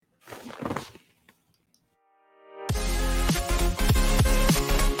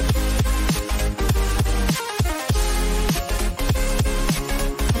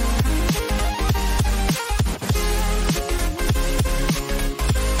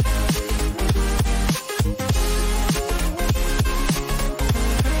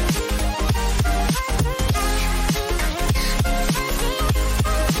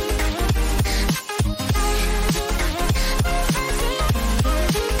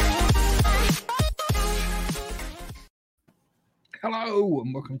Hello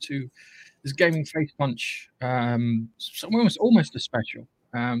and welcome to this gaming face punch. Almost a special.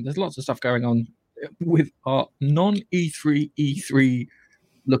 There's lots of stuff going on with our non-E3 E3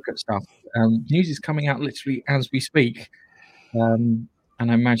 look at stuff. News is coming out literally as we speak, and I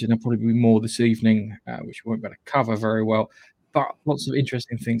imagine there'll probably be more this evening, which we won't be able to cover very well. But lots of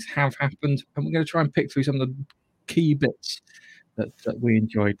interesting things have happened, and we're going to try and pick through some of the key bits that we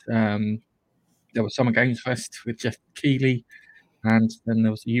enjoyed. There was Summer Games Fest with Jeff Keighley. And then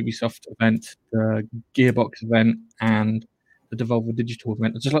there was the Ubisoft event, the Gearbox event, and the Devolver Digital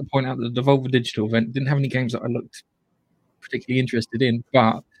event. I'd just like to point out that the Devolver Digital event didn't have any games that I looked particularly interested in,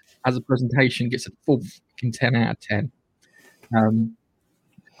 but as a presentation, gets a full 10 out of 10.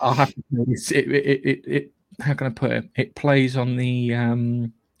 I'll have to say, it how can I put it? It plays on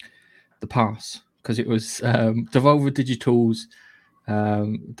the pass, because it was Devolver Digital's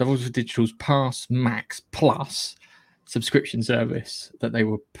Pass Max Plus subscription service that they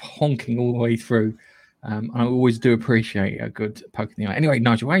were honking all the way through. I always do appreciate a good poke in the eye. Anyway,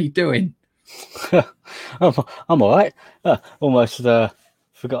 Nigel, how are you doing? I'm all right. Almost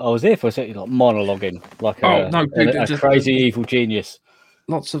forgot I was here for a second, like monologuing, like a crazy evil genius.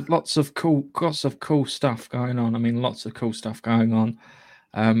 Lots of cool stuff going on. I mean, lots of cool stuff going on.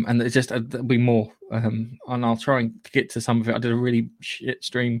 And there's just there'll be more. And I'll try and get to some of it. I did a really shit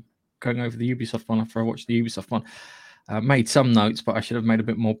stream going over the Ubisoft one after I watched the Ubisoft one. Made some notes, but I should have made a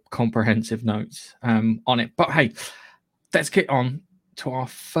bit more comprehensive notes on it. But hey, let's get on to our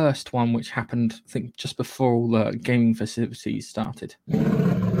first one, which happened, I think, just before all the gaming festivities started.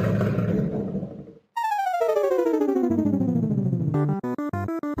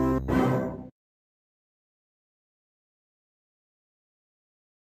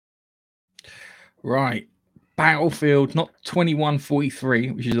 Right. Battlefield, not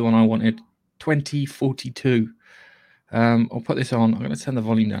 2143, which is the one I wanted, 2042. I'll put this on. I'm going to turn the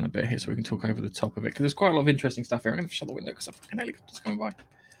volume down a bit here so we can talk over the top of it, because there's quite a lot of interesting stuff here. I'm going to shut the window because a fucking helicopter's coming by.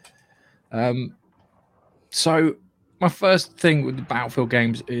 So my first thing with the Battlefield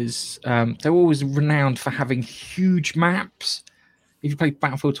games is they're always renowned for having huge maps. If you play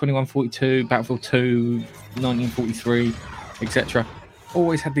Battlefield 2142, Battlefield 2, 1943, etc.,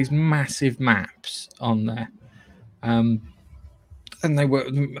 always had these massive maps on there. And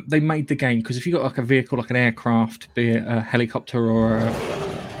they made the game, because if you got like a vehicle, like an aircraft, be it a helicopter or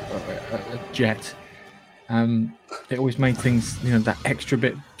a jet, it always made things, that extra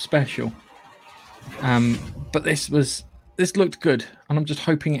bit special. But this looked good, and I'm just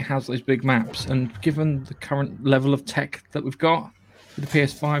hoping it has those big maps. And given the current level of tech that we've got with the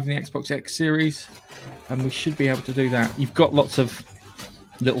PS5 and the Xbox X series, we should be able to do that. You've got lots of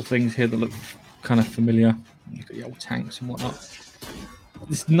little things here that look kind of familiar. You've got your old tanks and whatnot.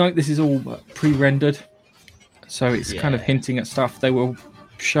 This is all pre-rendered, so it's kind of hinting at stuff. They will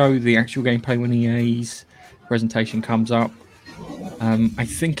show the actual gameplay when EA's presentation comes up. I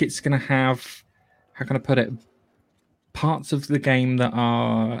think it's going to have, how can I put it, parts of the game that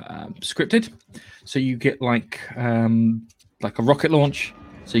are scripted. So you get like a rocket launch.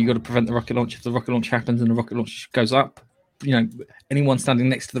 So you got to prevent the rocket launch. If the rocket launch happens and the rocket launch goes up, anyone standing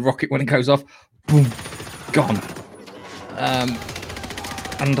next to the rocket when it goes off, boom, gone.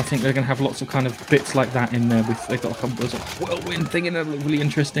 And I think they're going to have lots of kind of bits like that in there. They've got there's a whirlwind thing in it, really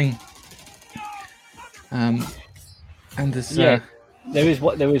interesting. And there's there is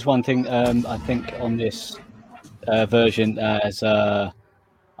one thing I think on this version as I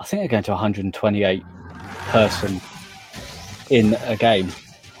think they're going to 128 person in a game,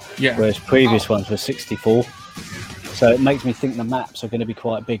 whereas previous ones were 64. So it makes me think the maps are going to be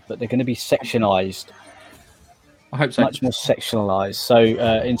quite big, but they're going to be sectionized. I hope so. Much more sectionalized. So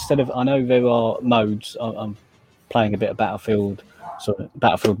instead of, I know there are modes. I'm playing a bit of Battlefield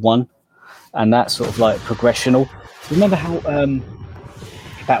 1, and that's sort of like progressional. Remember how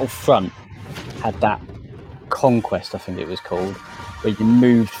Battlefront had that Conquest, I think it was called, where you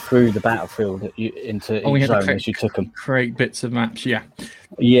moved through the battlefield into each zone as you took them. Create bits of maps, yeah.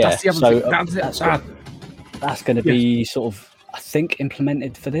 That's the other thing. That's going to be sort of, I think,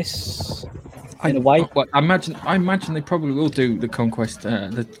 implemented for this. In a way, I imagine they probably will do the conquest,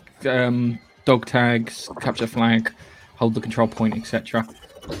 the dog tags, capture flag, hold the control point, etc.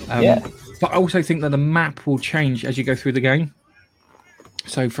 But I also think that the map will change as you go through the game.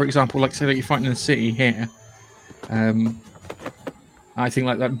 So, for example, like say that you're fighting in a city here, I think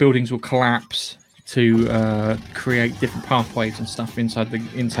like that buildings will collapse to create different pathways and stuff inside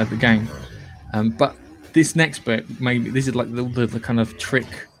the game. But this next bit, maybe this is like the kind of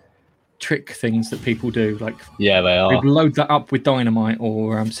trick things that people do, like they are. Load that up with dynamite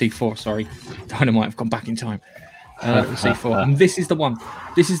or C4. Sorry, dynamite. I've gone back in time. C4, and this is the one.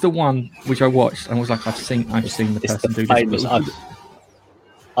 This is the one which I watched and was like, I've seen the person do this.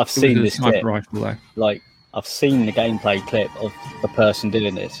 I've seen this sniper clip. Rifle though. Like I've seen the gameplay clip of the person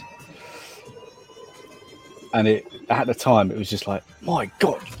doing this, and at the time it was just like, my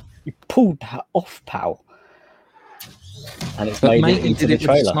God, you pulled that off, pal. And it's made it into the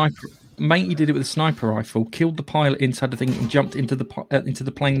trailer. Mate, he did it with a sniper rifle, killed the pilot inside the thing, and jumped into the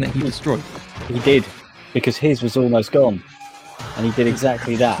plane that he destroyed. He did, because his was almost gone, and he did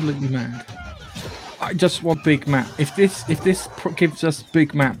exactly that. Absolutely mad. I just want big map. If this gives us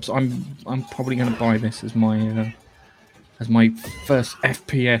big maps, I'm probably going to buy this as my first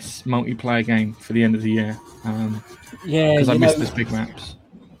FPS multiplayer game for the end of the year. Because I miss those big maps.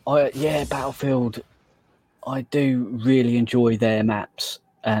 Battlefield. I do really enjoy their maps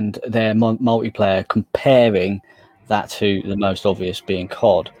and their multiplayer, comparing that to the most obvious being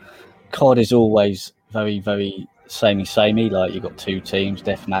COD. COD is always very, very samey. Like you've got 2 teams,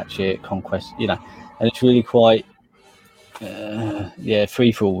 deathmatch it, conquest, and it's really quite,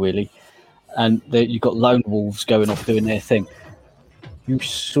 free for all really. And you've got lone wolves going off doing their thing. You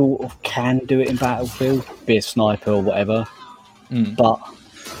sort of can do it in Battlefield, be a sniper or whatever, but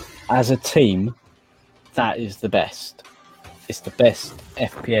as a team, that is the best. It's the best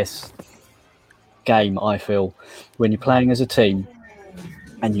FPS game, I feel, when you're playing as a team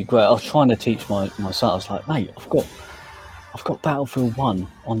and you grow. I was trying to teach my son. I was like, mate, I've got Battlefield 1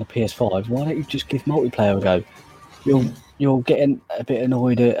 on the PS5. Why don't you just give multiplayer a go? You're getting a bit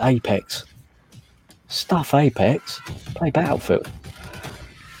annoyed at Apex. Stuff Apex, play Battlefield.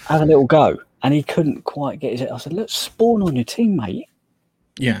 Have a little go. And he couldn't quite get his. I said, look, spawn on your team, mate.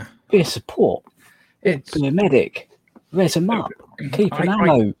 Yeah. Be a support. Be a medic. Raise them up. Keep an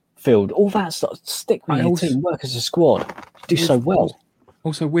ammo field. All that stuff. Stick with your team. Work as a squad. Do so well.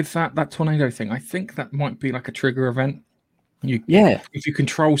 Also, with that tornado thing, I think that might be like a trigger event. If you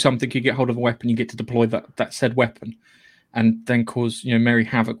control something, you get hold of a weapon, you get to deploy that said weapon, and then cause merry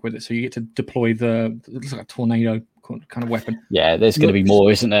havoc with it. So you get to deploy it looks like a tornado kind of weapon. Yeah, there's going to be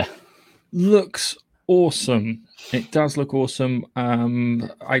more, isn't there? Looks awesome. It does look awesome.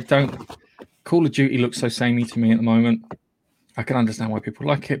 Call of Duty looks so samey to me at the moment. I can understand why people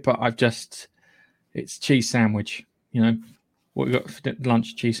like it, but it's cheese sandwich. What we got for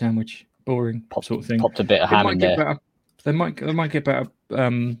lunch? Cheese sandwich, boring sort of thing. Popped a bit of ham in there. They might get better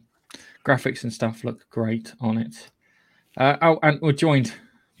graphics and stuff. Look great on it. And we're joined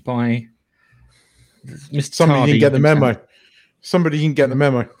by Mr. Somebody Tardy. can get the memo. Somebody can get the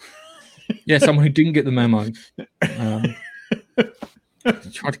memo. Yeah, someone who didn't get the memo.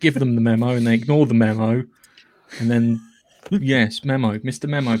 Try to give them the memo and they ignore the memo, and then Mr.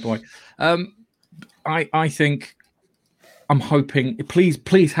 Memo Boy. I think I'm hoping.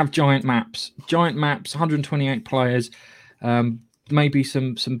 Please have giant maps. 128 players. Maybe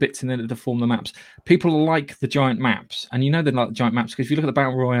some bits in there to form the maps. People like the giant maps, and they like the giant maps because if you look at the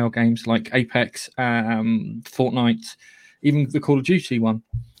battle royale games like Apex, Fortnite, even the Call of Duty one,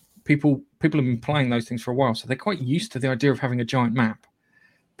 people have been playing those things for a while, so they're quite used to the idea of having a giant map.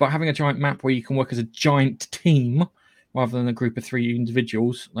 But having a giant map where you can work as a giant team rather than a group of 3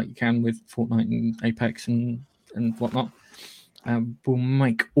 individuals like you can with Fortnite and Apex and whatnot will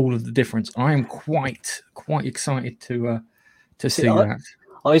make all of the difference. I am quite excited to see that.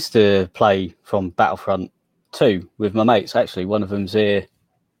 I used to play from Battlefront 2 with my mates. Actually, one of them's here,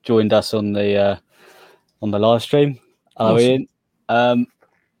 joined us on the live stream. Awesome.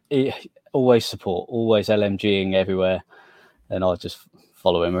 Always support, always LMGing everywhere, and I just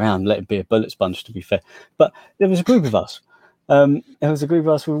follow him around, let him be a bullet sponge, to be fair. But there was a group of us. We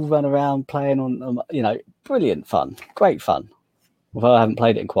all ran around playing on, brilliant fun, great fun. Although I haven't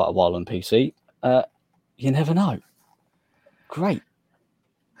played it in quite a while on PC, you never know. Great.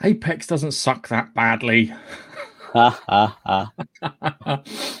 Apex doesn't suck that badly. All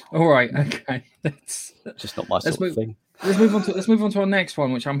right, okay. That's just not my sort of thing. Let's move on to our next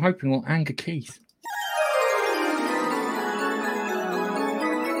one, which I'm hoping will anger Keith.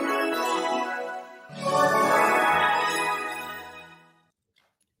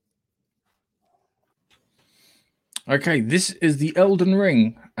 Okay, this is the Elden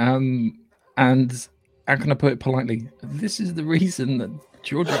Ring, and how can I put it politely? This is the reason that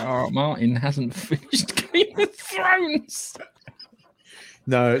George R.R. Martin hasn't finished Game of Thrones.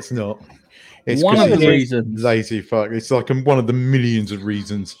 No, it's not. It's one of the reasons. Lazy fuck. It's like one of the millions of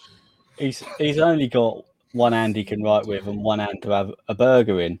reasons. He's only got one hand he can write with and one hand to have a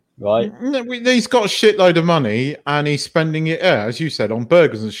burger in, right? He's got a shitload of money and he's spending it, as you said, on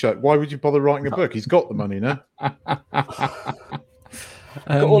burgers and shit. Why would you bother writing a book? He's got the money now.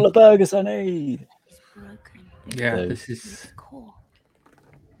 Got all the burgers I need. Yeah, So- this is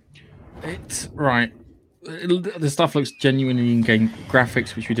it's right. The stuff looks genuinely in-game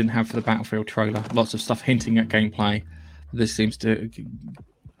graphics, which we didn't have for the Battlefield trailer. Lots of stuff hinting at gameplay. This seems to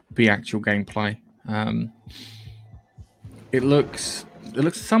be actual gameplay. It looks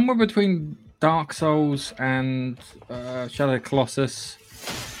somewhere between Dark Souls and Shadow of the Colossus.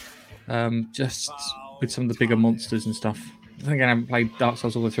 Just with some of the bigger monsters and stuff. I think I haven't played Dark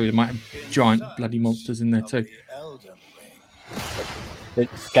Souls all the way through. There might have giant bloody monsters in there too. The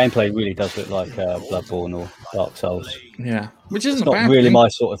gameplay really does look like Bloodborne or Dark Souls. Yeah, which isn't It's a not bad really thing. my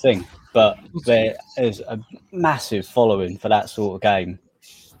sort of thing, but there is a massive following for that sort of game.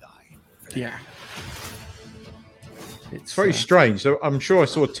 Yeah, It's very strange. So I'm sure I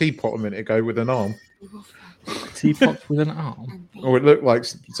saw a teapot a minute ago with an arm, teapot with an arm. or it looked like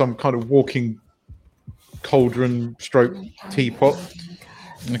some kind of walking cauldron stroke teapot.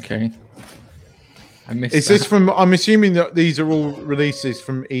 Okay, I missed. Is this from? I'm assuming that these are all releases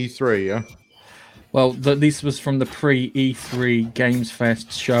from E3. Yeah. Well, this was from the pre-E3 Games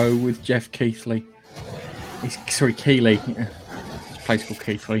Fest show with Jeff Keighley. Keighley. It's a place called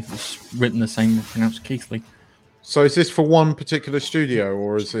Keighley. It's written the same, pronounced Keighley. So is this for one particular studio,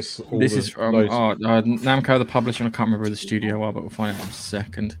 or is this? This is from Namco, the publisher. And I can't remember who the studio are, but we'll find out in a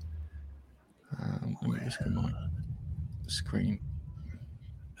second. Let me just get my screen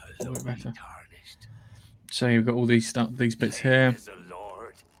a little bit better. So you've got all these bits here.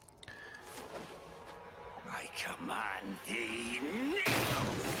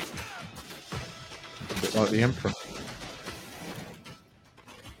 A bit like the Emperor.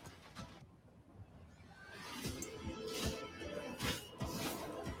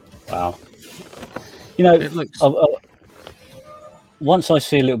 Wow. You know, It looks. once I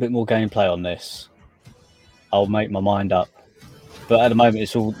see a little bit more gameplay on this, I'll make my mind up. But at the moment,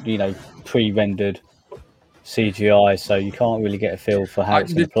 it's all, pre-rendered CGI, so you can't really get a feel for how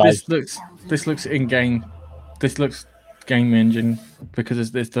it's going to play. This looks in game. This looks game engine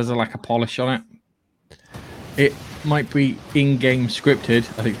because there's a lack of polish on it. It might be in-game scripted.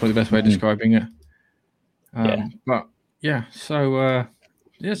 I think it's probably the best way of describing it. But yeah, so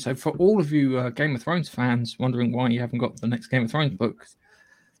so for all of you Game of Thrones fans wondering why you haven't got the next Game of Thrones book,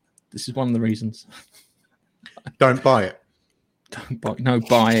 this is one of the reasons. Don't buy it. Buy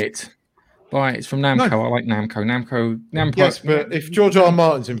it. Buy it. It's from Namco. No. I like Namco. Namco. Yes, but if George R. R.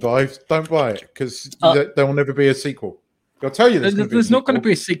 Martin's involved, don't buy it because there will never be a sequel. I'll tell you, there's not going to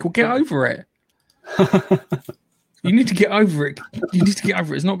be a sequel. Get over it. You need to get over it.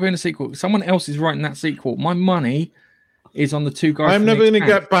 It's not being a sequel. Someone else is writing that sequel. My money is on the two guys. I'm never going to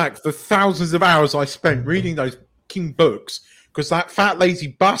get back the thousands of hours I spent reading those king books because that fat lazy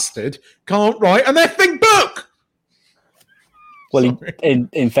bastard can't write an effing book. Well,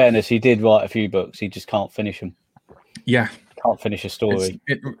 in fairness, he did write a few books. He just can't finish them. Yeah, can't finish a story.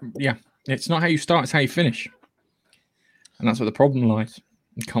 It's not how you start; it's how you finish, and that's where the problem lies.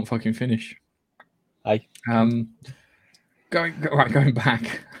 You can't fucking finish. Hey, going back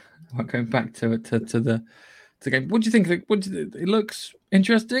to the game. What do you think? It looks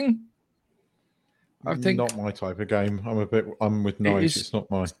interesting. I think Not my type of game. I'm with Nige. It's not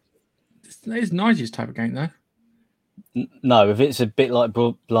my. It is Nigel's type of game, though. No, if it's a bit like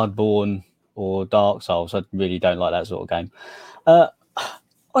Bloodborne or Dark Souls, I really don't like that sort of game. I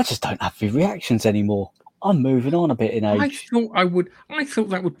just don't have the reactions anymore. I'm moving on a bit in age. I thought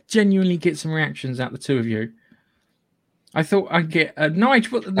that would genuinely get some reactions out of the two of you. I thought I'd get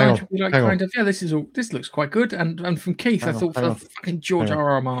Nigel would be like kind of, this looks quite good, and from Keith I thought for fucking George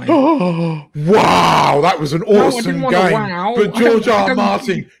R. R. Martin. Wow, that was an awesome game. Wow. But George R. R.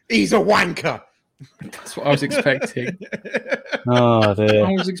 Martin, he's a wanker. That's what I was expecting. Oh dear.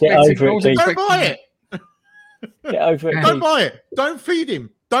 I was expecting. Don't buy it. Get over it. Don't buy it. Don't feed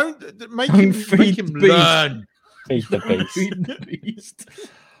him. Don't make Don't him learn. Feed the beast. Feed the beast.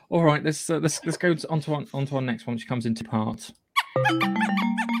 All right, let's go onto our next one, which comes into parts.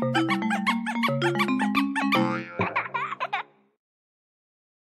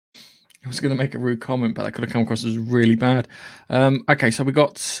 I was going to make a rude comment, but that could have come across as really bad. Okay, so we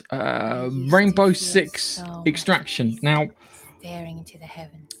got Rainbow Six Extraction. Now, staring into the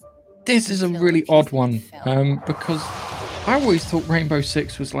heavens. This is a really odd one because I always thought Rainbow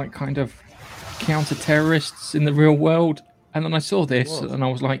Six was like kind of counter-terrorists in the real world, and then I saw this and I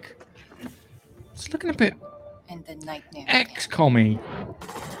was like, it's looking a bit XCOM-y.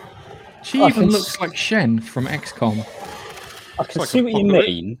 She even looks like Shen from XCOM. I can see what you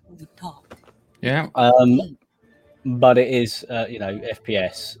mean. Yeah. But it is,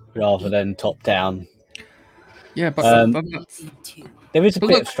 FPS rather than top-down. Yeah, but There is a But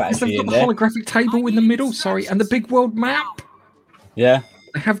bit look, of strategy they've in got the there. holographic table in the middle, sorry, and the big world map. Yeah.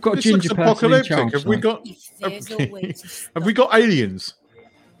 They have got a This looks ginger person in apocalyptic. charge. Have we like. got? There's a way to Have we got aliens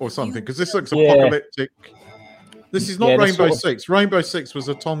or something? Because this looks Yeah. apocalyptic. This is not Yeah, Rainbow sort of- Six. Rainbow Six was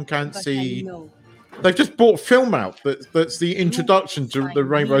a Tom but I Clancy. know They've just brought film out that's the introduction to the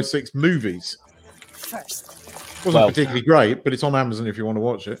Rainbow Six movies. first. Wasn't Well- particularly great, but it's on Amazon if you want to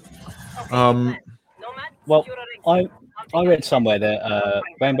watch it. Well, I read somewhere that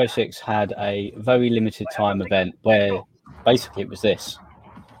Rainbow Six had a very limited time event where basically it was this,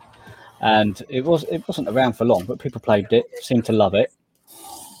 and it wasn't around for long, but people played it, seemed to love it,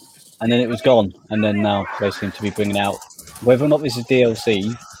 and then it was gone. And then now they seem to be bringing out whether or not this is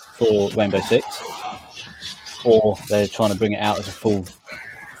DLC for Rainbow Six, or they're trying to bring it out as a full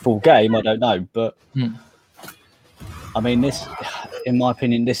game. I don't know, but I mean, this, in my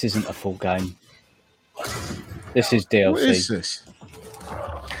opinion, this isn't a full game. This is DLC. What is this?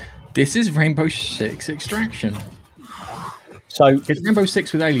 This is Rainbow Six Extraction. So It's Rainbow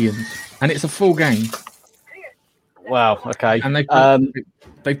Six with aliens, and it's a full game. wow, okay. And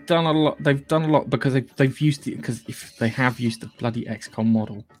they've done a lot. They've done a lot because they've used it. Because if they have used the bloody XCOM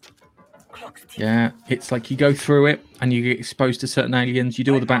model, yeah, it's like you go through it and you get exposed to certain aliens. You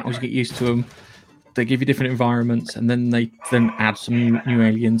do all the battles, you get used to them. They give you different environments, and then they add some new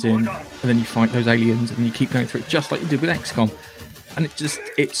aliens in, and then you fight those aliens, and you keep going through it just like you did with XCOM. And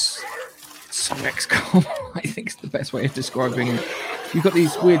it's so XCOM. I think it's the best way of describing it. You've got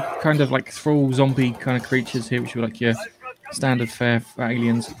these weird kind of like thrall zombie kind of creatures here, which are like your standard fare for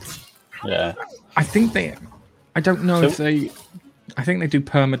aliens. Yeah. I think I don't know if they. I think they do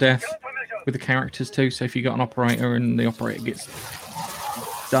permadeath with the characters too. So if you got an operator and the operator gets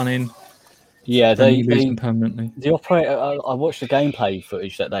done in. Yeah, they lose them permanently. The operator. I watched the gameplay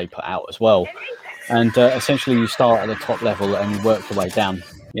footage that they put out as well, and essentially you start at the top level and you work your way down.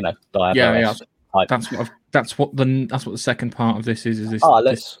 You know, yeah. That's what the second part of this is. Is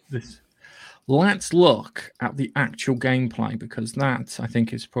this? This. Let's look at the actual gameplay, because that I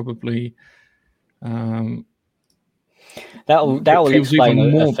think is probably that'll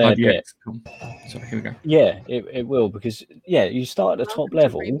explain a fair bit. So here we go. Yeah, it will, because you start at the top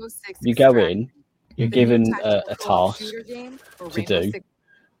level, you go in, you're given a task to do,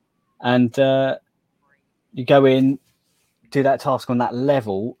 and you go in, do that task on that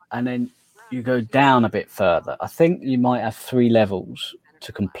level, and then you go down a bit further. I think you might have 3 levels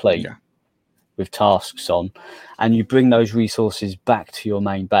to complete with tasks on, and you bring those resources back to your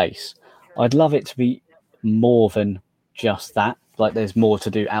main base. I'd love it to be more than just that. Like there's more to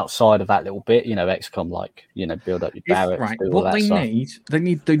do outside of that little bit, XCOM, like, build up your barracks. Right. Do all What that they stuff. need,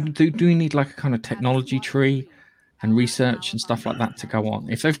 they do need like a kind of technology tree and research and stuff like that to go on.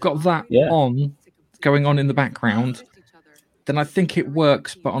 If they've got that going on in the background, then I think it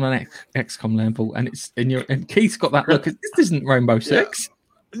works, but on an XCOM level. And and Keith's got that look. This isn't Rainbow Six.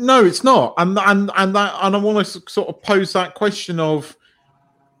 No, it's not. And I want to sort of pose that question of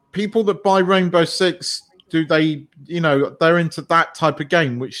people that buy Rainbow Six. Do they, they're into that type of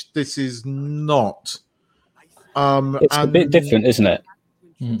game, which this is not. It's a bit different, isn't it?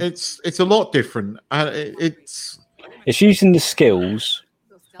 It's a lot different. It's using the skills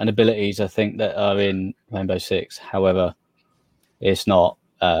and abilities, I think, that are in Rainbow Six. However, it's not.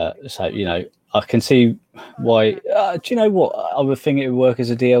 I can see why. Do you know what? I would think it would work as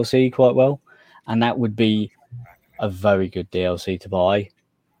a DLC quite well, and that would be a very good DLC to buy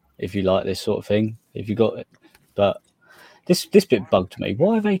if you like this sort of thing. If you got it, but this bit bugged me.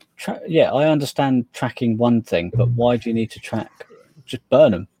 Why are they? I understand tracking one thing, but why do you need to track? Just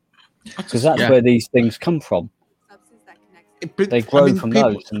burn them, because that's where these things come from. They grow from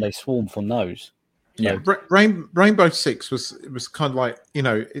those, and they swarm from those. Yeah, Rainbow Six was kind of like,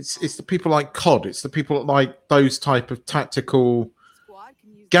 it's the people like COD. It's the people that like those type of tactical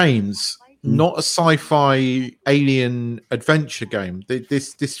games. Not a sci-fi alien adventure game.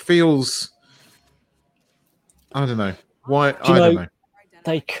 This feels. I don't know why. I don't know.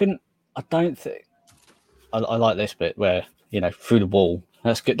 They couldn't. I don't think. I like this bit where through the wall.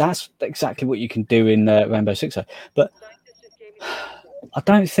 That's good. That's exactly what you can do in Rainbow Six. But I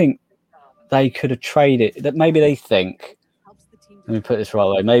don't think they could have traded. That maybe they think. Let me put this right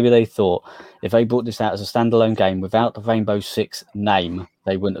way. Maybe they thought if they brought this out as a standalone game without the Rainbow Six name,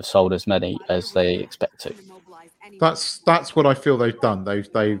 they wouldn't have sold as many as they expect to. That's what I feel they've done.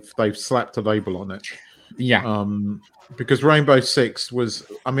 They've slapped a label on it. Yeah. Because Rainbow Six was,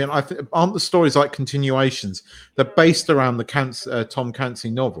 aren't the stories like continuations? They're based around the Tom Clancy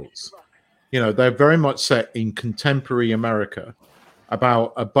novels. They're very much set in contemporary America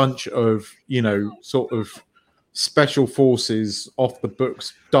about a bunch of, sort of special forces off the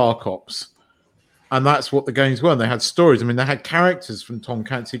books, dark ops. And that's what the games were. And they had stories. I mean, they had characters from Tom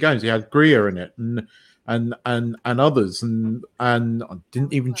Clancy games. You had Greer in it, and others, and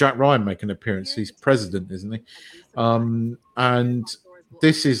didn't even Jack Ryan make an appearance? He's president, isn't he? And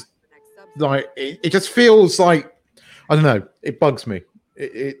this is like it just feels like, I don't know. It bugs me.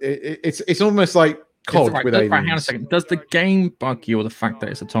 It's almost like COD with aliens. Hang on a second. Does the game bug you, or the fact that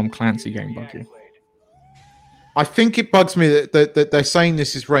it's a Tom Clancy game bug you? I think it bugs me that they're saying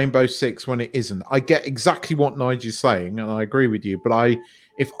this is Rainbow Six when it isn't. I get exactly what Nigel's saying, and I agree with you. But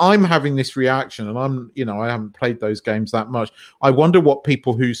if I'm having this reaction, and I haven't played those games that much, I wonder what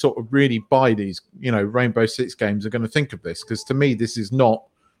people who sort of really buy these, Rainbow Six games are going to think of this. Because to me, this is not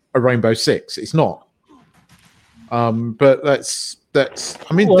a Rainbow Six. It's not. But that's.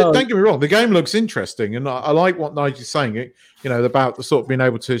 I mean, don't get me wrong. The game looks interesting, and I like what Nigel's saying. About the sort of being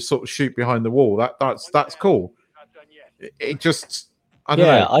able to sort of shoot behind the wall. That's cool. It just, I don't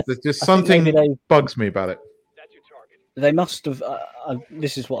know. There's just something bugs me about it. They must have.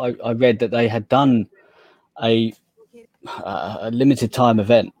 This is what I read, that they had done a limited time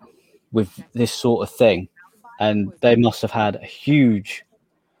event with this sort of thing, and they must have had a huge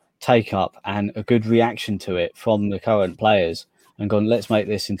take up and a good reaction to it from the current players, and gone, let's make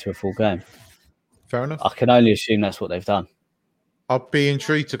this into a full game. Fair enough. I can only assume that's what they've done. I'll be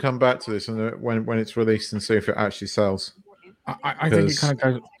intrigued to come back to this when it's released and see if it actually sells. I think it kind of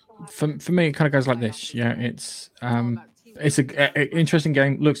goes for me. It kind of goes like this. Yeah, it's an interesting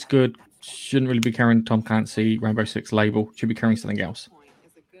game. Looks good. Shouldn't really be carrying Tom Clancy Rainbow Six label. Should be carrying something else.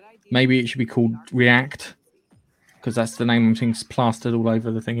 Maybe it should be called React, because that's the name I'm seeing plastered all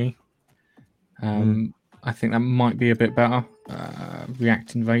over the thingy. I think that might be a bit better.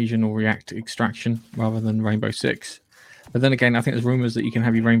 React Invasion or React Extraction rather than Rainbow Six. But then again, I think there's rumors that you can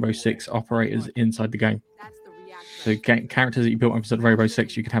have your Rainbow Six operators inside the game. So characters that you built inside Rainbow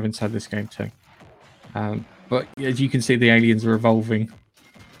Six, you can have inside this game too. But as you can see, the aliens are evolving.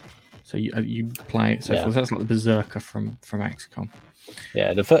 So you play it. So that's like the Berserker from XCOM.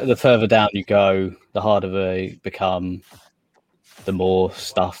 Yeah, the further down you go, the harder they become, the more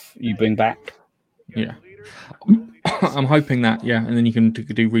stuff you bring back. Yeah. I'm hoping that, and then you can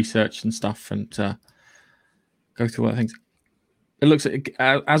do research and stuff and go through other things. It looks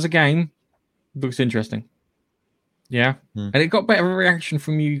as a game, looks interesting. Yeah, and it got better reaction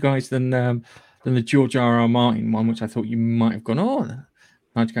from you guys than the George R.R. Martin one, which I thought you might have gone,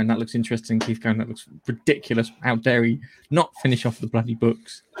 Nigel going, that looks interesting. Keith going, that looks ridiculous. How dare he not finish off the bloody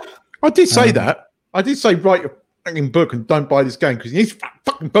books? I did say that. I did say write your fucking book and don't buy this game because you need a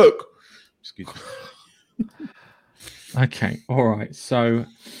fucking book. Excuse me. Okay, all right. So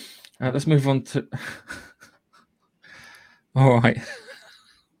let's move on to. All right.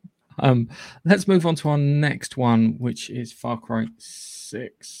 Let's move on to our next one, which is Far Cry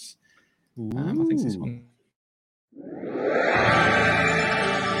 6. I think it's this one.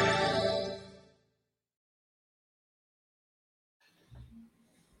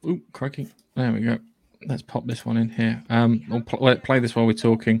 Ooh, crikey. There we go. Let's pop this one in here. We'll play this while we're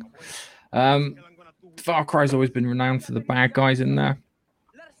talking. Far Cry's always been renowned for the bad guys in there.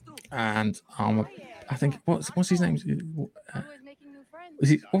 And I think, what's his name?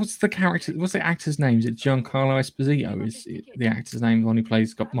 What's the actor's name? Is it Giancarlo Esposito? Is it the actor's name, the one who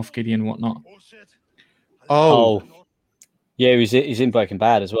plays Moff Gideon and whatnot? Oh. Yeah, he's in Breaking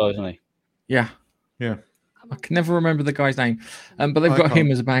Bad as well, isn't he? Yeah. I can never remember the guy's name. But they've got him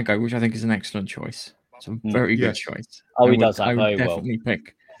as a bad guy, which I think is an excellent choice. It's a very good choice. Oh, he does that very well. I would definitely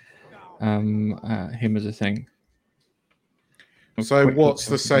pick him as a thing. So what's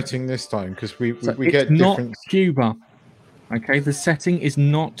the setting this time? Because we get different... not Cuba. Okay, the setting is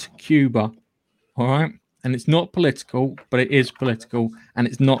not Cuba. All right? And it's not political, but it is political. And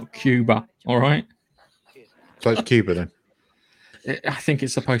it's not Cuba. All right? So it's Cuba then? I think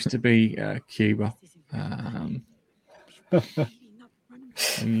it's supposed to be Cuba.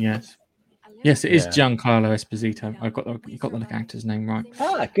 Yes. Yes, it is Giancarlo Esposito. You got the actor's name right.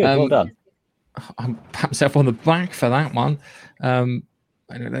 Ah, good. Well done. I'm pat myself on the back for that one.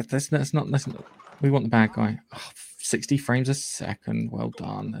 That's not. We want the bad guy. 60 frames a second. Well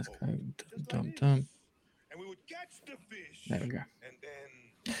done. Let's go. Dum. There we go.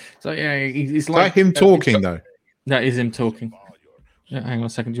 So yeah, he's like. Is that him talking though? That is him talking. Yeah, hang on a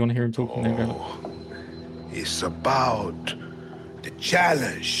second. Do you want to hear him talking? There we go. It's about the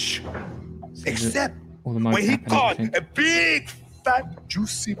challenge. Except when he caught a big, fat,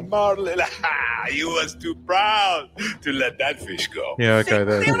 juicy marlin. He was too proud to let that fish go. Yeah, okay.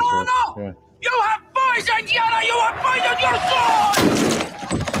 There. No. Yeah. You have poison, Yana! You have poison your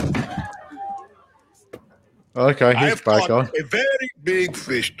soul! Okay, he's a bad guy. A very big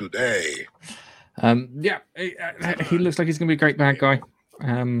fish today. He looks like he's going to be a great bad guy.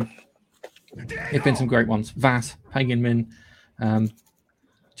 There've been some great ones. Vass, Pagan Min,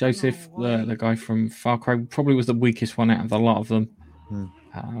 Joseph, the guy from Far Cry, probably was the weakest one out of a lot of them.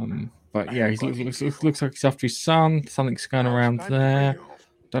 But yeah, he looks like he's after his son. Something's going around there.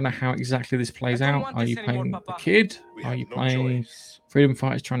 Don't know how exactly this plays out. Are you playing the kid? Are you playing freedom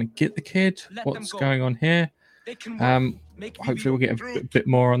fighters trying to get the kid? What's going on here? Hopefully we'll get a bit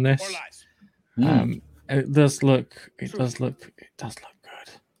more on this. It does look good.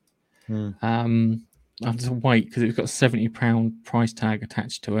 I'll just wait because it's got a £70 price tag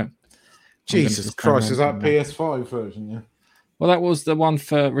attached to it. Jesus Christ, is that PS5 version? Yeah. Well, that was the one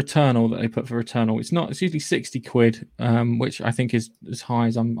for Returnal that they put for Returnal. It's not. It's usually £60, which I think is as high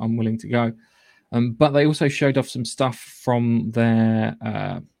as I'm willing to go. But they also showed off some stuff from their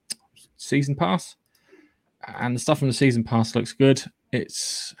season pass, and the stuff from the season pass looks good.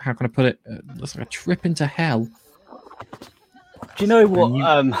 It's, how can I put it? Looks like a trip into hell. Do you know what?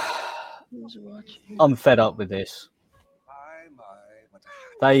 I'm fed up with this.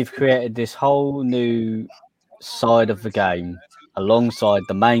 They've created this whole new side of the game alongside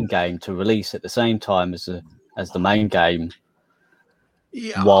the main game to release at the same time as the main game,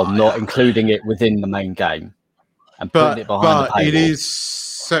 while not including it within the main game and putting it behind the paywall. It is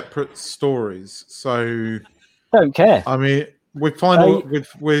separate stories, so don't care. I mean, with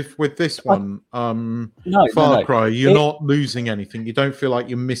this one, Far Cry, you're not losing anything. You don't feel like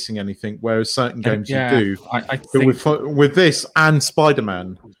you're missing anything, whereas certain games you do. I think with this and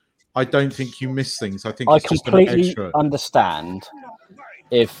Spider-Man, I don't think you miss things. I think I it's completely just an extra. Understand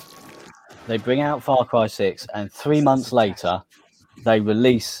if they bring out Far Cry 6 and 3 months later they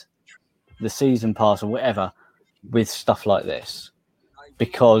release the season pass or whatever with stuff like this,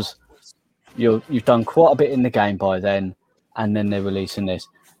 because you've done quite a bit in the game by then, and then they're releasing this.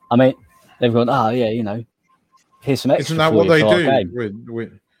 I mean, they've gone, here's some extra. Isn't that what they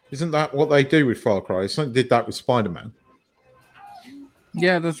do? Isn't that what they do with Far Cry? Something did that with Spider-Man.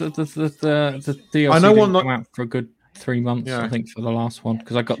 Yeah, the DLC I know didn't come out for a good 3 months, I think, for the last one,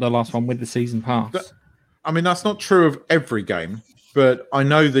 because I got the last one with the season pass. I mean, that's not true of every game, but I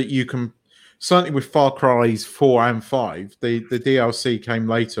know that you can. Certainly with Far Cry's 4 and 5, the DLC came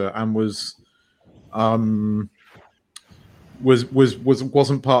later and wasn't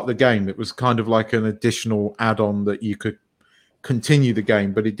part of the game. It was kind of like an additional add-on that you could continue the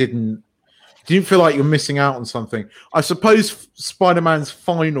game, but it didn't feel like you're missing out on something. I suppose Spider-Man's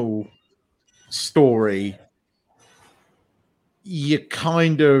final story, you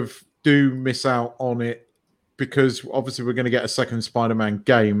kind of do miss out on it, because obviously we're going to get a second Spider-Man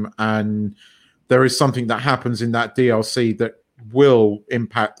game, and there is something that happens in that DLC that will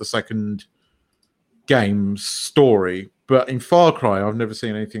impact the second game's story. But in Far Cry, I've never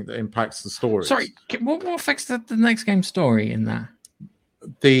seen anything that impacts the story. Sorry, what affects the next game's story in that?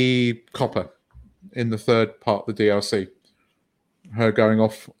 The copper in the third part of the DLC. Her going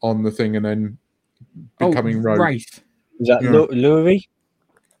off on the thing and then becoming Rogue. Wraith. Is that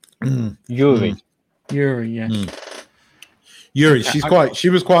Yuri? Yuri, yeah. Yuri, she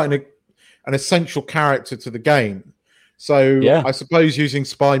was quite an essential character to the game. So I suppose using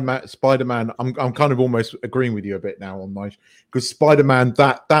Spider-Man, I'm kind of almost agreeing with you a bit now on Nige, because Spider-Man,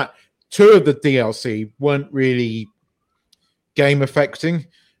 that 2 of the DLC weren't really game affecting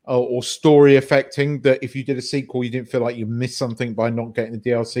or story affecting, that if you did a sequel, you didn't feel like you missed something by not getting the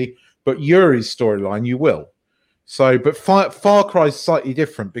DLC. But Yuri's storyline, you will. So, but Far Cry is slightly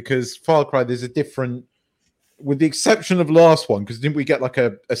different, because Far Cry, there's a different, with the exception of last one, because didn't we get like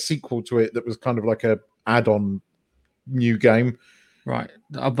a sequel to it that was kind of like a add-on new game? Right.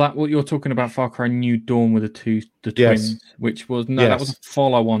 That what you're talking about, Far Cry New Dawn with the twins, which was that was a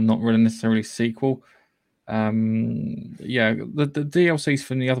follow-on, not really necessarily a sequel. The DLCs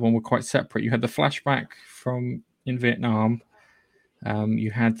from the other one were quite separate. You had the flashback from in Vietnam.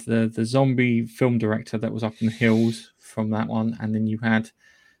 You had the zombie film director that was up in the hills from that one, and then you had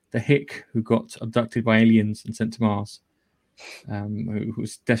the hick who got abducted by aliens and sent to Mars, who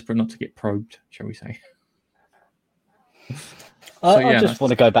was desperate not to get probed, shall we say. I just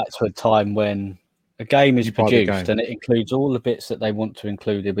want to go back to a time when a game is produced and it includes all the bits that they want to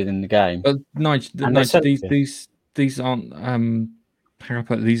include within the game. But Nige, these aren't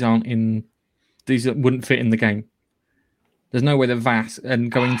these wouldn't fit in the game. There's no way that Vass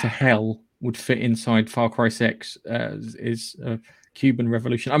and going to hell would fit inside Far Cry 6 is Cuban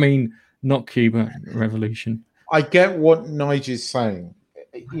Revolution. I mean, not Cuban Revolution. I get what Nige is saying.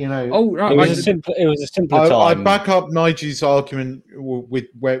 you know. Oh, right. It was a simpler time. I back up Nigel's argument with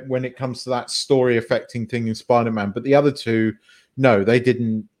when it comes to that story affecting thing in Spider-Man, but the other two, no, they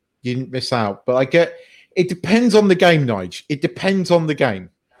didn't. You didn't miss out. But I get it depends on the game, Nigel. It depends on the game.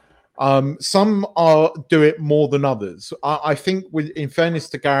 Some do it more than others. I think, in fairness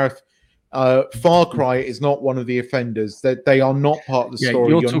to Gareth, Far Cry is not one of the offenders. That they are not part of the story.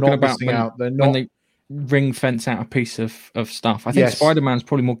 You're You're talking not about missing out. They're not. When they ring fence out a piece of stuff. I think Yes. Spider-Man's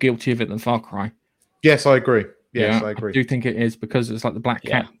probably more guilty of it than Far Cry. Yes, I agree. Yes, Yeah, I agree. I do think it is because it's like the Black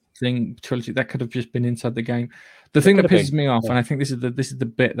Cat thing trilogy that could have just been inside the game. The It thing that could have pisses been, me off, yeah. and I think this is the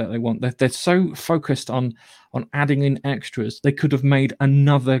bit that they want. They're so focused on adding in extras. They could have made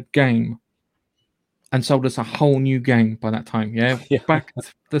another game and sold us a whole new game by that time. Yeah, Yeah. Back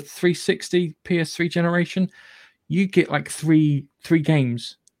the 360 PS3 generation, you get like three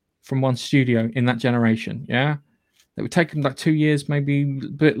games from one studio in that generation. Yeah. It would take them like 2 years, maybe a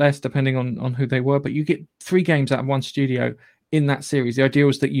bit less, depending on who they were. But you get 3 games out of one studio in that series. The idea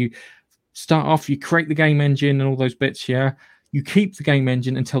was that you start off, you create the game engine and all those bits, yeah. You keep the game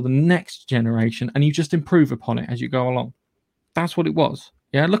engine until the next generation, and you just improve upon it as you go along. That's what it was.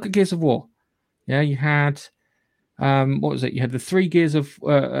 Yeah, look at Gears of War. Yeah, you had what was it? You had the 3 Gears of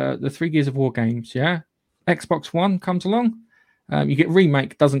War games. Yeah, Xbox One comes along. You get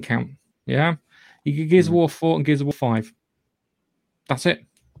remake, doesn't count. Yeah. You get Gears of War 4 and Gears of War 5. That's it.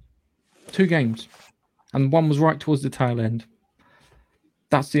 2 games. And one was right towards the tail end.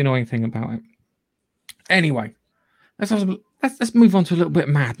 That's the annoying thing about it. Anyway, let's move on to a little bit of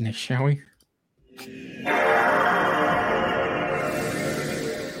madness, shall we?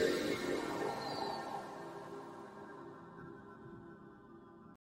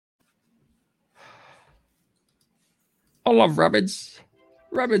 I love Rabbids.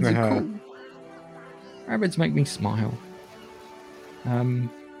 Rabbids are cool. Rabbids make me smile.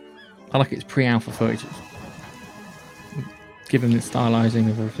 I like its pre-alpha footage. Given the stylizing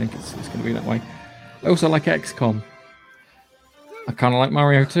of everything, it's going to be that way. I also like XCOM. I kind of like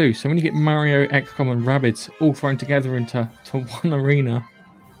Mario too. So when you get Mario, XCOM, and Rabbids all thrown together into one arena,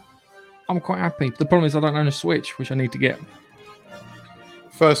 I'm quite happy. The problem is I don't own a Switch, which I need to get.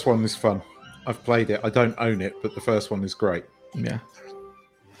 First one is fun. I've played it. I don't own it, but the first one is great. Yeah.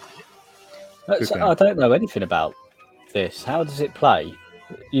 I don't know anything about this. How does it play?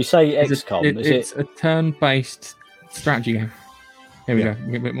 You say XCOM. It's a turn-based strategy game. Here we go.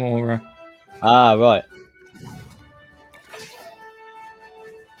 A bit more. Right.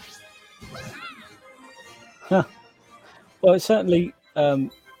 Huh. Well, it's certainly got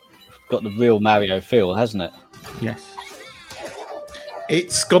the real Mario feel, hasn't it? Yes.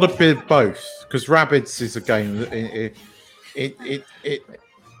 It's got a bit of both because Rabbids is a game that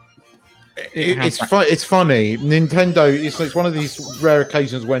it's funny. Nintendo. It's one of these rare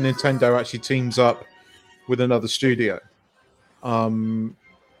occasions where Nintendo actually teams up with another studio.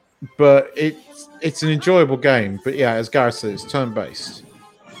 But it's an enjoyable game. But yeah, as Gareth said, it's turn based.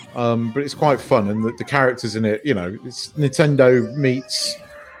 But it's quite fun, and the characters in it, it's Nintendo meets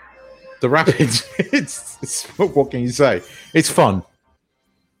the Rabbids. it's what can you say? It's fun.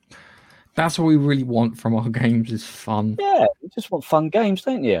 That's what we really want from our games is fun. Yeah, you just want fun games,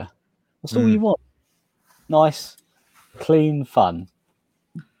 don't you? That's all you want. Nice, clean fun.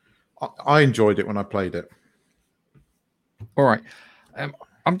 I enjoyed it when I played it. All right.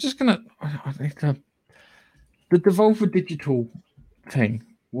 I'm just going to... the Devolver Digital thing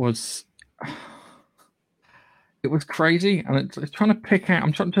was... It was crazy, and it's trying to pick out...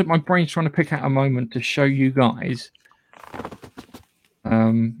 my brain's trying to pick out a moment to show you guys...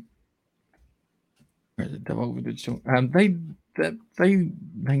 Devolver Digital. They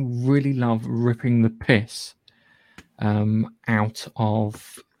really love ripping the piss out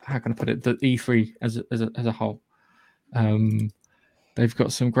of, how can I put it, the E3 as a whole. They've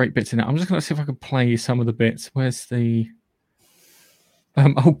got some great bits in it. I'm just going to see if I can play you some of the bits. Where's the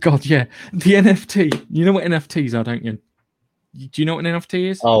oh god, yeah, the NFT. You know what NFTs are, don't you? Do you know what an NFT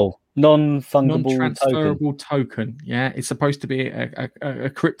is? Oh, non-fungible non-transferable token. Yeah, it's supposed to be a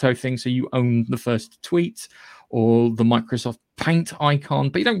crypto thing, so you own the first tweet or the Microsoft Paint icon,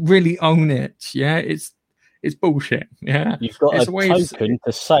 but you don't really own it. Yeah, it's bullshit. Yeah, you've got a token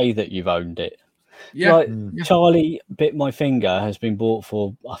to say that you've owned it. Yeah, like Charlie Bit My Finger has been bought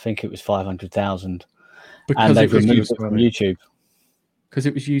for, I think it was 500,000, and they've removed it from YouTube because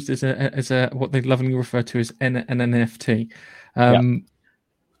it was used as a what they lovingly refer to as an NFT.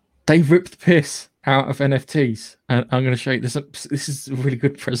 They ripped the piss out of NFTs, and I'm going to show you this. This is a really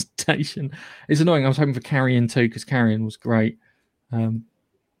good presentation. It's annoying. I was hoping for Carrion too because Carrion was great.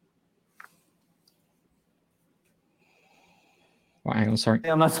 Right, hang on, sorry.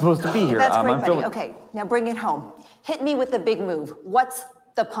 I'm not supposed to be here. That's great, I'm buddy. feeling... Okay, now bring it home. Hit me with the big move. What's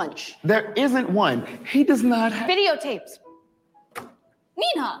the punch? There isn't one. He does not have... Videotapes.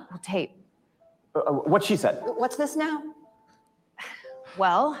 Nina. Tape. What she said. What's this now?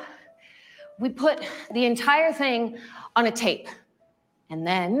 Well, we put the entire thing on a tape and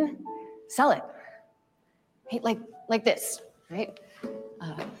then sell it. Right? Like this, right?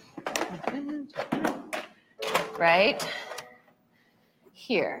 Right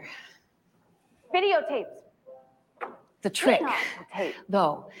here. Videotapes. The trick,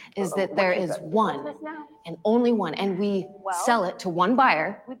 though, is that there is one and only one, and we sell it to one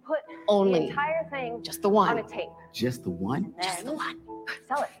buyer. We put only the entire thing, just the one, on a tape. Just the one? Just the one.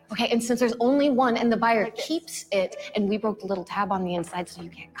 Sell it. Okay, and since there's only one, and the buyer keeps it, and we broke the little tab on the inside so you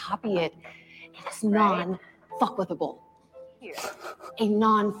can't copy it, it is non-fuckwithable. A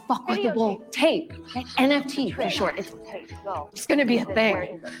non-fuckwithable tape. Right? NFT for short. It's going to be a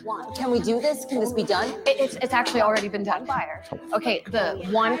thing. Can we do this? Can this be done? It's actually already been done. Okay, the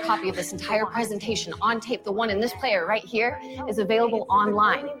one copy of this entire presentation on tape, the one in this player right here, is available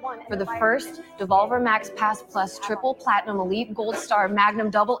online for the first Devolver Max Pass Plus Triple Platinum Elite Gold Star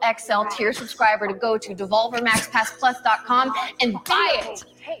Magnum Double XL tier subscriber to go to devolvermaxpassplus.com and buy it.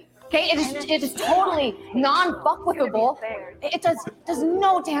 Okay, it is totally non-fuckwithable. It does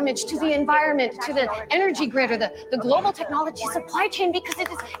no damage to the environment, to the energy grid, or the global technology supply chain, because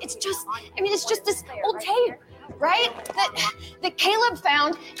it's just this old tape, right? That Caleb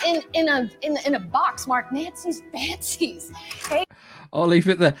found in a box marked Nancy's Fancies. Okay? I'll leave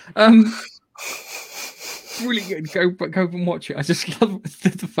it there. Really good. Go and watch it. I just love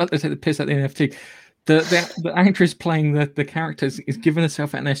the fact they take the piss out of the NFT. The actress playing the characters is giving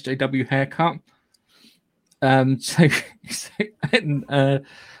herself an SJW haircut. And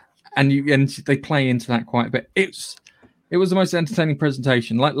they play into that quite a bit. It was the most entertaining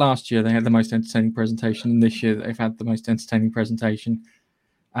presentation. Like last year, they had the most entertaining presentation, and this year they've had the most entertaining presentation.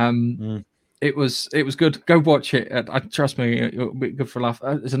 It was good. Go watch it. Trust me, it'll be good for a laugh.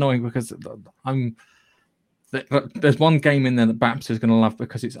 It's annoying because there's one game in there that Babs is going to love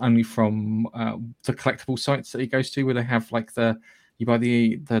because it's only from the collectible sites that he goes to, where they have like you buy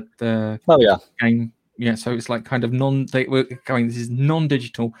the game. Yeah, so it's like kind of this is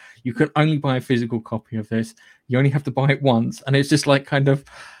non-digital. You can only buy a physical copy of this. You only have to buy it once, and it's just like kind of,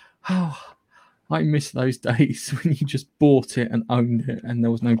 I miss those days when you just bought it and owned it, and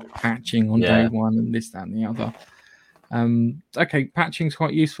there was no patching on day one and this, that, and the other. Okay, patching's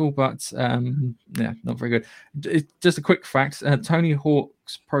quite useful, but not very good. Just a quick fact: Tony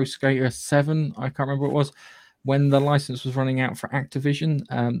Hawk's Pro Skater 7, I can't remember what it was, when the license was running out for Activision,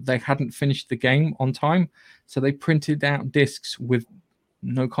 they hadn't finished the game on time, so they printed out discs with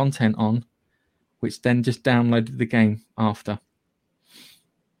no content on, which then just downloaded the game after.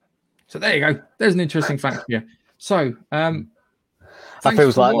 So there you go. There's an interesting fact here. So that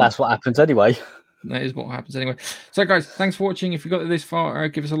feels like that's what happens anyway. That is what happens anyway. So, guys, thanks for watching. If you got this far,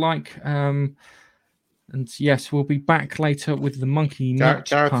 give us a like. And yes, we'll be back later with the monkey.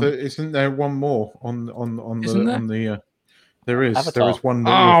 Gareth, isn't there one more on the? There is. Avatar. There is one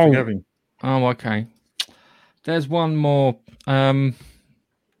that you're forgetting. Oh, okay. There's one more.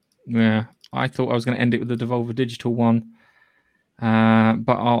 Yeah, I thought I was going to end it with the Devolver Digital one,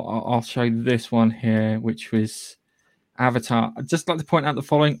 but I'll show you this one here, which was Avatar. I'd just like to point out the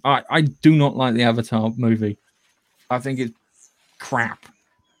following. I do not like the Avatar movie. I think it's crap.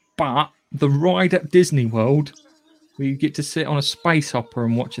 But the ride at Disney World, where you get to sit on a space opera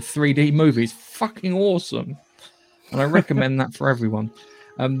and watch a 3D movie, is fucking awesome. And I recommend that for everyone.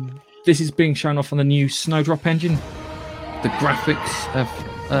 This is being shown off on the new Snowdrop engine. The graphics of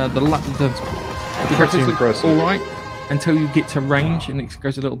the graphics look all right until you get to range, and it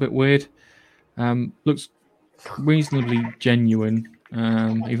goes a little bit weird. Looks reasonably genuine,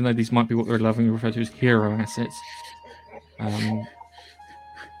 even though these might be what they're lovingly referred to as hero assets.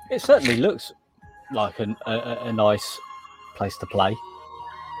 It certainly looks like a nice place to play.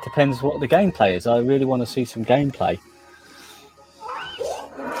 Depends what the gameplay is. I really want to see some gameplay.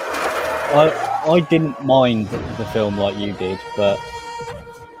 I didn't mind the film like you did, but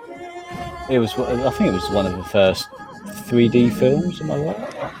I think it was one of the first 3D films. Am I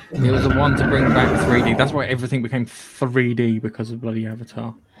right? It was the one to bring back 3D. That's why everything became 3D, because of bloody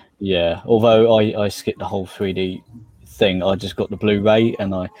Avatar. Yeah, although I skipped the whole 3D thing. I just got the Blu-ray,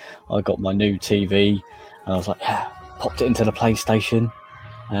 and I got my new TV, and I was like, popped it into the PlayStation,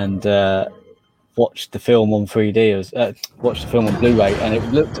 and watched the film on 3D. Watched the film on Blu-ray, and it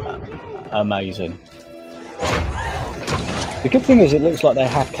looked amazing. The good thing is, it looks like they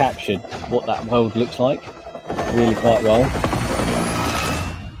have captured what that world looks like really quite well.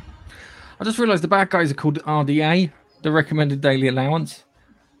 I just realised the bad guys are called RDA, the recommended daily allowance.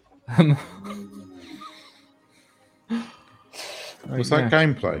 Was that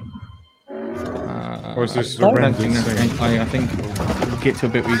gameplay? Or is this I don't think that's gameplay. I think we'll get to a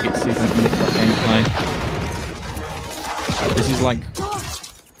bit where you get to see something that's like gameplay. This is like,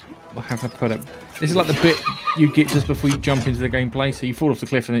 how can I put it? This is like the bit you get just before you jump into the gameplay. So you fall off the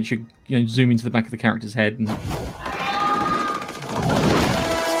cliff and then you zoom into the back of the character's head. And...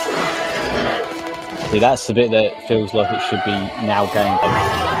 See, that's the bit that feels like it should be now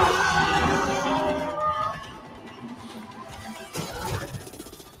gameplay.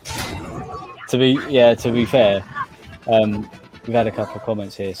 To be fair, we've had a couple of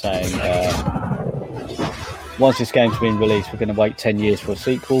comments here saying once this game's been released, we're going to wait 10 years for a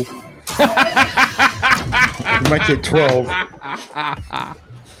sequel. Make it 12.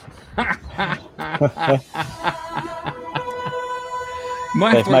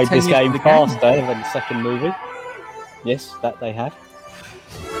 They've made this game faster than the second movie. Yes, that they have.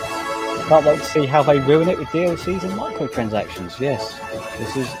 Can't wait to see how they ruin it with DLCs and microtransactions. Yes,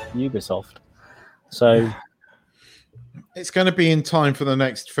 this is Ubisoft. So it's going to be in time for the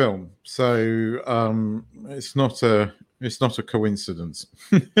next film. So it's not a coincidence.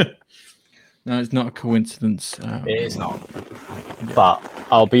 No, it's not a coincidence. It is not. But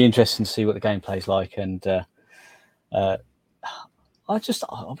I'll be interested to see what the gameplay's like, and I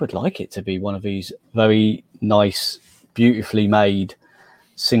would like it to be one of these very nice, beautifully made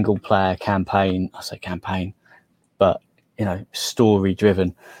single-player campaign. I say campaign, but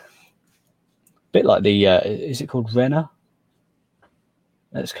story-driven. Bit like the is it called Renner?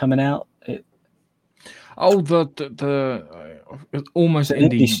 That's coming out. The almost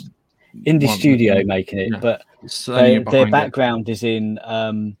indie studio making it, but their background is in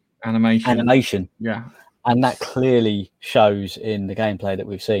animation. Yeah, and that clearly shows in the gameplay that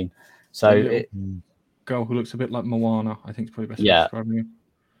we've seen. So girl who looks a bit like Moana, I think is probably best describing it.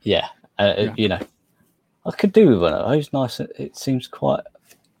 Yeah, I could do with one of those. Nice. It seems quite a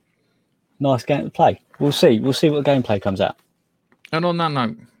nice game to play. We'll see what the gameplay comes out. And on that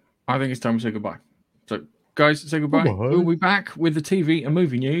note, I think it's time to say goodbye. So, guys, say goodbye. We'll be back with the TV and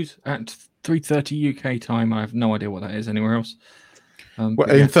movie news at 3:30 UK time. I have no idea what that is anywhere else. In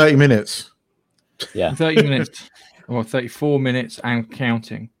 30 minutes. Yeah. 30 minutes. Or 34 minutes and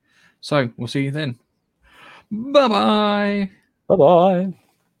counting. So, we'll see you then. Bye-bye. Bye-bye.